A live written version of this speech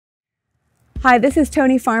Hi, this is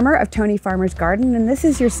Tony Farmer of Tony Farmer's Garden, and this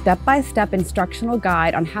is your step-by-step instructional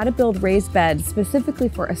guide on how to build raised beds specifically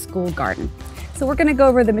for a school garden. So we're going to go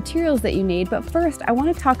over the materials that you need, but first I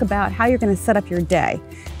want to talk about how you're going to set up your day.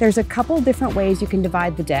 There's a couple different ways you can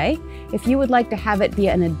divide the day. If you would like to have it be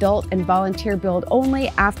an adult and volunteer build only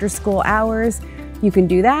after school hours, you can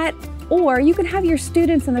do that. Or you can have your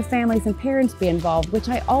students and the families and parents be involved, which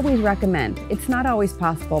I always recommend. It's not always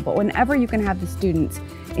possible, but whenever you can have the students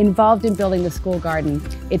involved in building the school garden,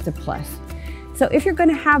 it's a plus. So if you're going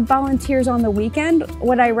to have volunteers on the weekend,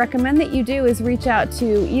 what I recommend that you do is reach out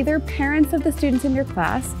to either parents of the students in your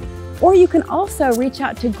class, or you can also reach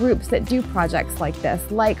out to groups that do projects like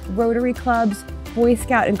this, like Rotary clubs, Boy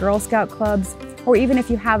Scout and Girl Scout clubs, or even if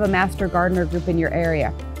you have a Master Gardener group in your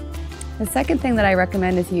area. The second thing that I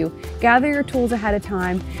recommend is you gather your tools ahead of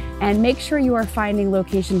time and make sure you are finding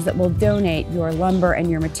locations that will donate your lumber and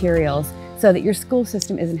your materials so that your school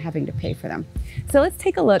system isn't having to pay for them. So let's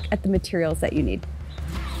take a look at the materials that you need.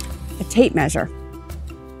 A tape measure,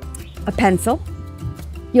 a pencil,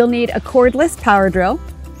 you'll need a cordless power drill,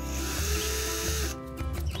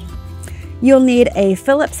 you'll need a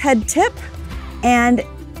Phillips head tip, and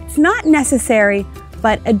it's not necessary,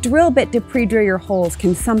 but a drill bit to pre-drill your holes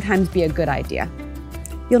can sometimes be a good idea.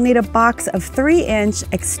 You'll need a box of 3-inch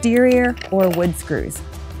exterior or wood screws.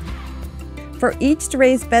 For each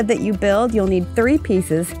raised bed that you build, you'll need 3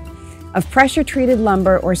 pieces of pressure-treated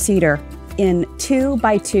lumber or cedar in 2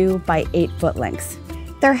 by 2 by 8 foot lengths.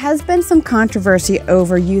 There has been some controversy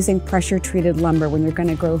over using pressure-treated lumber when you're going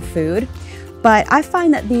to grow food, but I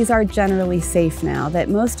find that these are generally safe now, that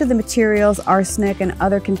most of the materials, arsenic and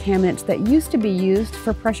other contaminants that used to be used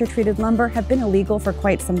for pressure-treated lumber have been illegal for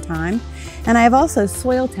quite some time. And I have also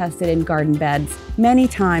soil tested in garden beds many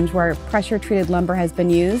times where pressure-treated lumber has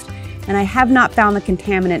been used, and I have not found the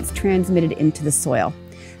contaminants transmitted into the soil.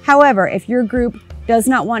 However, if your group does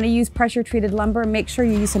not want to use pressure-treated lumber, make sure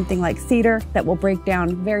you use something like cedar that will break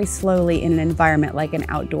down very slowly in an environment like an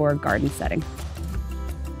outdoor garden setting.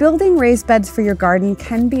 Building raised beds for your garden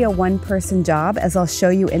can be a one-person job, as I'll show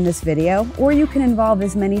you in this video, or you can involve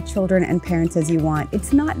as many children and parents as you want.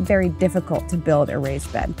 It's not very difficult to build a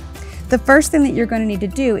raised bed. The first thing that you're going to need to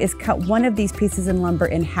do is cut one of these pieces in lumber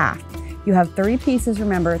in half. You have 3 pieces,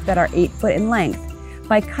 remember, that are 8 foot in length.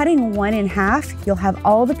 By cutting one in half, you'll have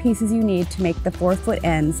all the pieces you need to make the 4 foot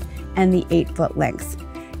ends and the 8 foot lengths.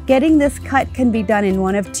 Getting this cut can be done in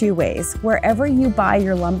one of 2 ways. Wherever you buy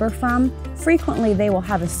your lumber from, frequently they will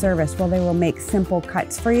have a service where they will make simple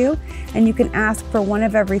cuts for you, and you can ask for one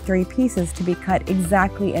of every 3 pieces to be cut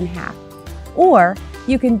exactly in half. Or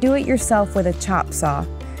you can do it yourself with a chop saw.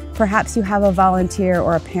 Perhaps you have a volunteer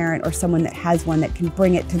or a parent or someone that has one that can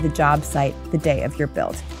bring it to the job site the day of your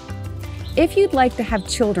build. If you'd like to have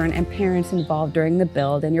children and parents involved during the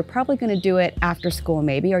build, and you're probably going to do it after school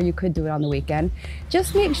maybe, or you could do it on the weekend,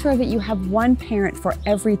 just make sure that you have one parent for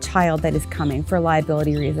every child that is coming for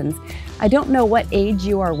liability reasons. I don't know what age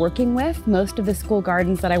you are working with. Most of the school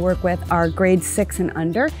gardens that I work with are grades 6 and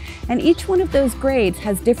under, and each one of those grades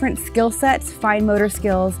has different skill sets, fine motor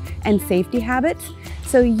skills, and safety habits.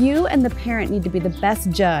 So you and the parent need to be the best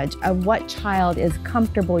judge of what child is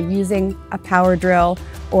comfortable using a power drill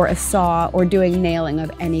or a saw or doing nailing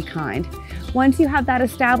of any kind. Once you have that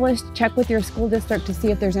established, check with your school district to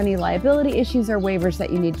see if there's any liability issues or waivers that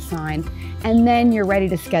you need to sign, and then you're ready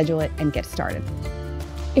to schedule it and get started.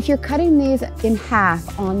 If you're cutting these in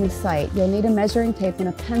half on the site, you'll need a measuring tape and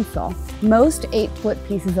a pencil. Most 8-foot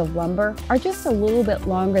pieces of lumber are just a little bit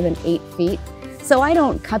longer than 8 feet. So I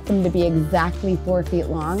don't cut them to be exactly 4 feet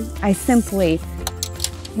long. I simply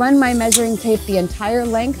run my measuring tape the entire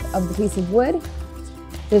length of the piece of wood.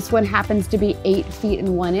 This one happens to be 8 feet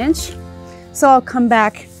and 1 inch. So I'll come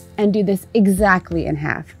back and do this exactly in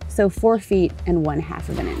half. So 4 feet and 1/2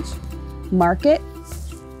 of an inch. Mark it,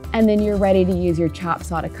 and then you're ready to use your chop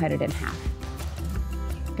saw to cut it in half.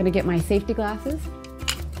 I'm gonna get my safety glasses.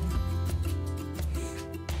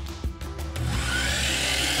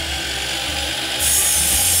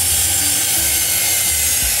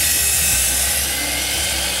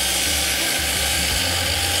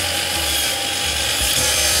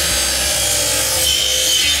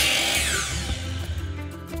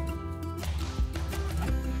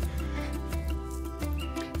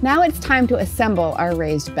 Now it's time to assemble our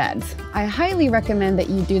raised beds. I highly recommend that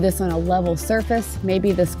you do this on a level surface,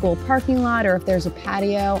 maybe the school parking lot, or if there's a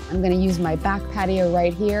patio. I'm going to use my back patio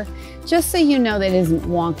right here, just so you know that it isn't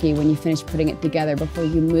wonky when you finish putting it together before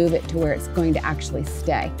you move it to where it's going to actually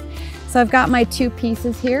stay. So I've got my 2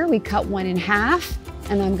 pieces here. We cut one in half,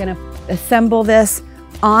 and I'm going to assemble this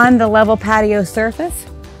on the level patio surface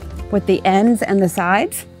with the ends and the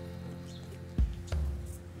sides.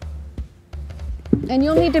 and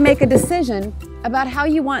you'll need to make a decision about how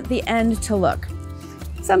you want the end to look.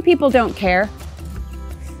 Some people don't care.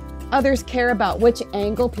 Others care about which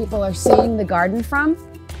angle people are seeing the garden from.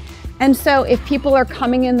 And so if people are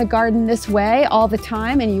coming in the garden this way all the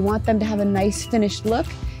time and you want them to have a nice finished look,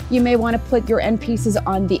 you may want to put your end pieces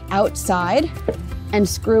on the outside and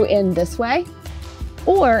screw in this way.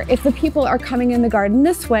 Or if the people are coming in the garden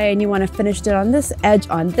this way and you want to finish it on this edge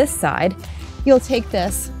on this side, you'll take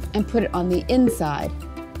this and put it on the inside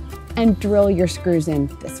and drill your screws in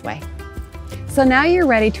this way. So now you're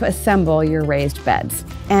ready to assemble your raised beds.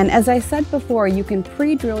 And as I said before, you can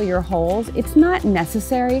pre-drill your holes. It's not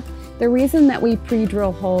necessary. The reason that we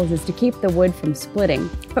pre-drill holes is to keep the wood from splitting,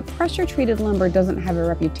 but pressure-treated lumber doesn't have a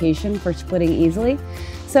reputation for splitting easily.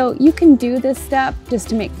 So you can do this step just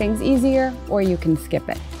to make things easier, or you can skip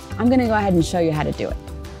it. I'm gonna go ahead and show you how to do it.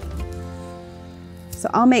 So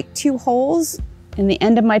I'll make 2 holes in the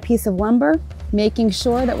end of my piece of lumber, making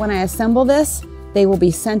sure that when I assemble this, they will be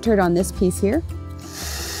centered on this piece here.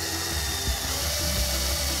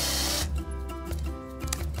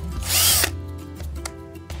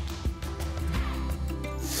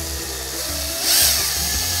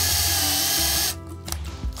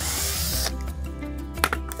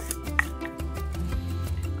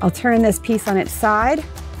 I'll turn this piece on its side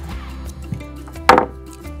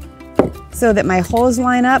so that my holes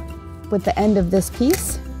line up with the end of this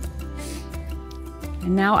piece.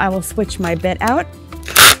 And now I will switch my bit out.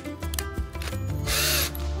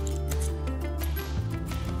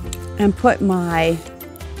 And put my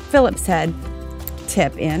Phillips head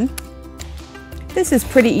tip in. This is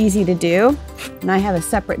pretty easy to do, and I have a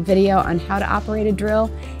separate video on how to operate a drill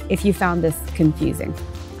if you found this confusing.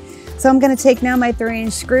 So I'm going to take now my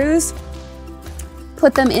 3-inch screws,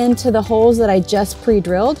 put them into the holes that I just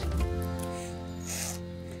pre-drilled,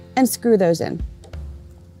 and screw those in.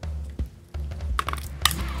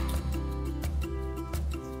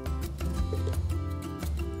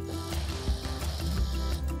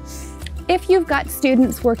 If you've got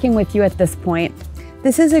students working with you at this point,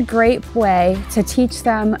 this is a great way to teach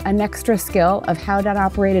them an extra skill of how to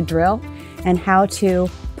operate a drill and how to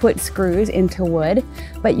put screws into wood,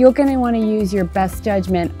 but you're going to want to use your best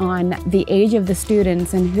judgment on the age of the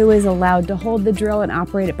students and who is allowed to hold the drill and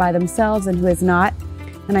operate it by themselves and who is not.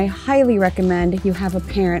 And I highly recommend you have a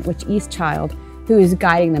parent with each child who is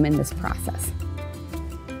guiding them in this process.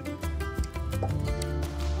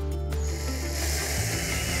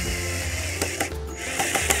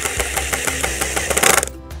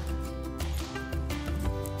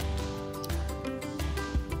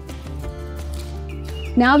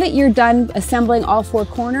 Now that you're done assembling all 4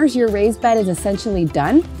 corners, your raised bed is essentially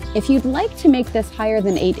done. If you'd like to make this higher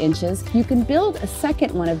than 8 inches, you can build a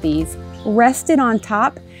second one of these, rest it on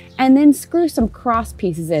top, and then screw some cross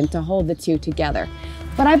pieces in to hold the 2 together.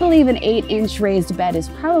 But I believe an 8-inch raised bed is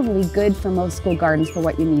probably good for most school gardens for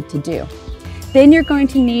what you need to do. Then you're going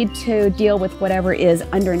to need to deal with whatever is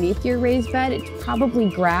underneath your raised bed. It's probably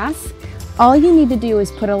grass. All you need to do is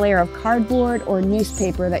put a layer of cardboard or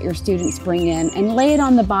newspaper that your students bring in and lay it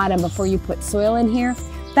on the bottom before you put soil in here.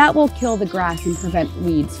 That will kill the grass and prevent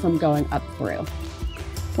weeds from going up through.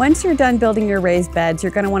 Once you're done building your raised beds,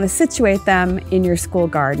 you're going to want to situate them in your school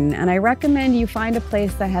garden. And I recommend you find a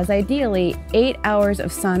place that has ideally 8 hours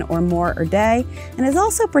of sun or more a day and is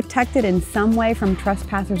also protected in some way from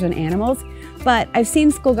trespassers and animals. But I've seen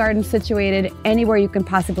school gardens situated anywhere you can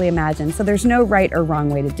possibly imagine, so there's no right or wrong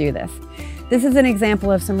way to do this. This is an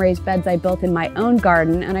example of some raised beds I built in my own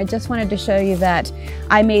garden, and I just wanted to show you that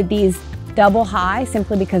I made these double high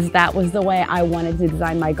simply because that was the way I wanted to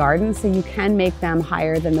design my garden. So you can make them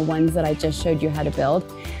higher than the ones that I just showed you how to build.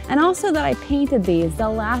 And also that I painted these.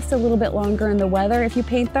 They'll last a little bit longer in the weather if you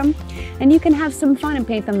paint them. And you can have some fun and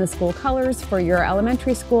paint them the school colors for your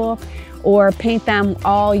elementary school, or paint them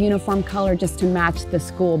all uniform color just to match the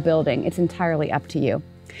school building. It's entirely up to you.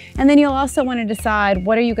 And then you'll also want to decide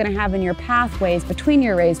what are you going to have in your pathways between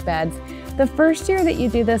your raised beds. The first year that you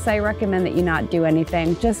do this, I recommend that you not do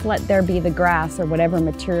anything. Just let there be the grass or whatever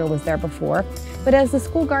material was there before. But as the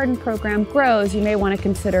school garden program grows, you may want to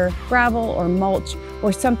consider gravel or mulch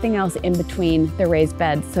or something else in between the raised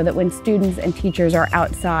beds so that when students and teachers are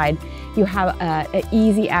outside, you have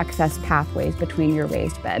easy access pathways between your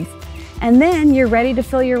raised beds. And then you're ready to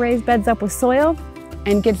fill your raised beds up with soil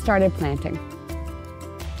and get started planting.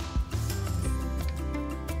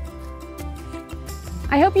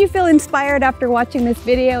 I hope you feel inspired after watching this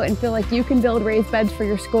video and feel like you can build raised beds for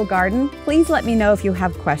your school garden. Please let me know if you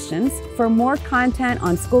have questions. For more content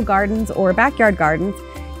on school gardens or backyard gardens,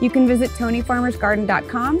 you can visit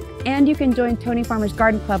TonyFarmersGarden.com, and you can join Tony Farmers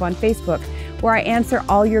Garden Club on Facebook, where I answer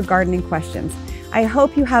all your gardening questions. I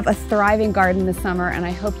hope you have a thriving garden this summer, and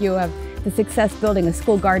I hope you have the success building a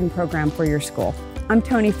school garden program for your school. I'm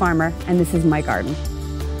Tony Farmer, and this is My Garden.